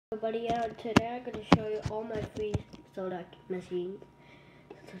Everybody, yeah, today I'm gonna show you all my free soda machines.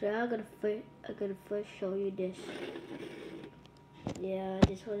 Today I'm gonna first show you this. Yeah,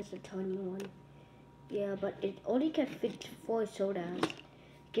 this one is the tiny one. Yeah, but it only can fit 4 sodas.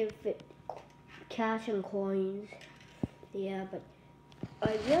 Can fit cash and coins. Yeah, but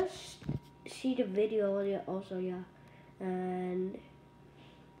I just see the video also, yeah, and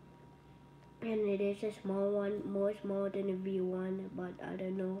it is a small one, more small than the V1, but I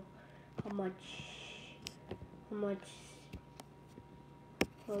don't know how much studs.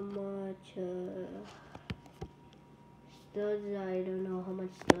 I don't know how much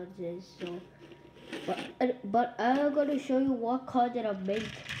studs is, so but I'm gonna show you what car that I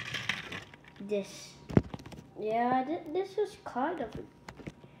made this. Yeah, this is kind of,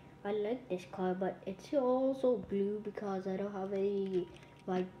 I like this car, but it's also blue because I don't have any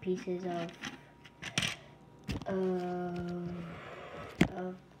white pieces of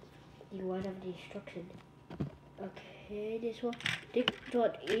the one of the instruction. Okay, this one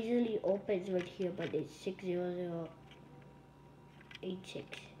easily opens right here, but it's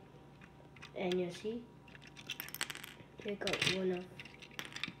 60086, and you see, I got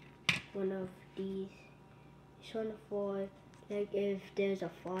one of these. This one for like if there's a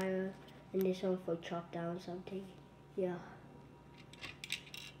fire, and this one for chop down something. Yeah.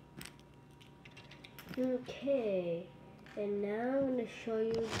 Okay, and now I'm gonna show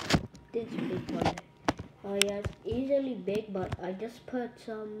you this big one. Oh yeah, it's easily big, but I just put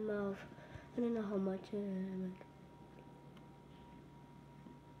some of, I don't know how much,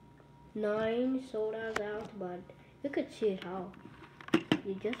 9 sodas out, but you could see how.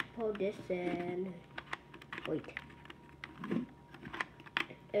 You just pull this and wait.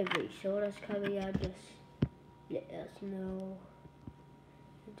 Every soda's coming out, just let us know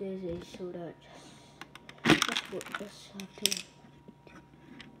if there's a soda. Just put this up here.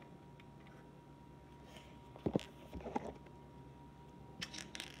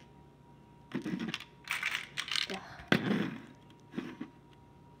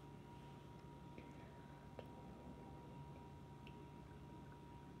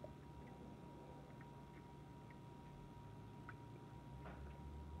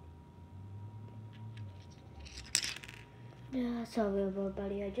 Yeah, sorry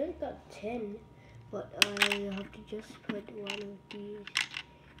everybody, I just got 10, but I have to just put one of these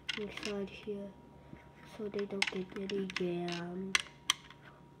inside here so they don't get any jammed.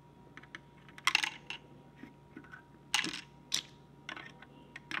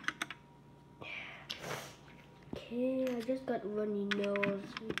 Okay, I just got runny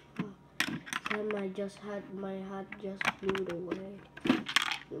nose. And my hat just flew away.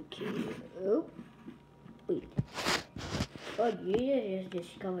 Okay, oh, wait. Oh, Jesus, just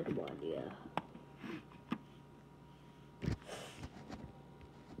discovered one, yeah.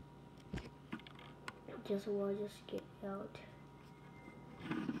 Just get out.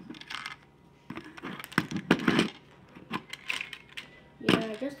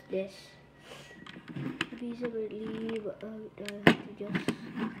 Yeah, just this. These are really, but I have to just.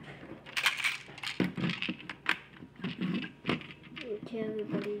 Okay,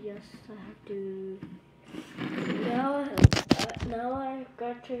 everybody, just I have to. Now I've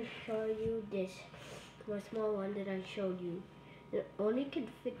got to show you this, my small one that I showed you. It only can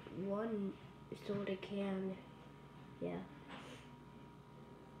fit 1 soda can. Yeah.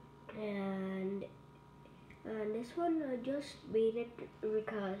 And this one I just made it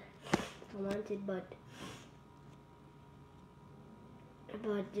because I wanted, but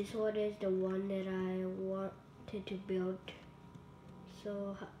this one is the one that I wanted to build.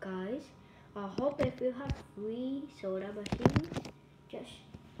 So guys, I hope if you have free soda machines, just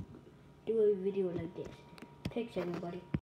do a video like this. Thanks everybody.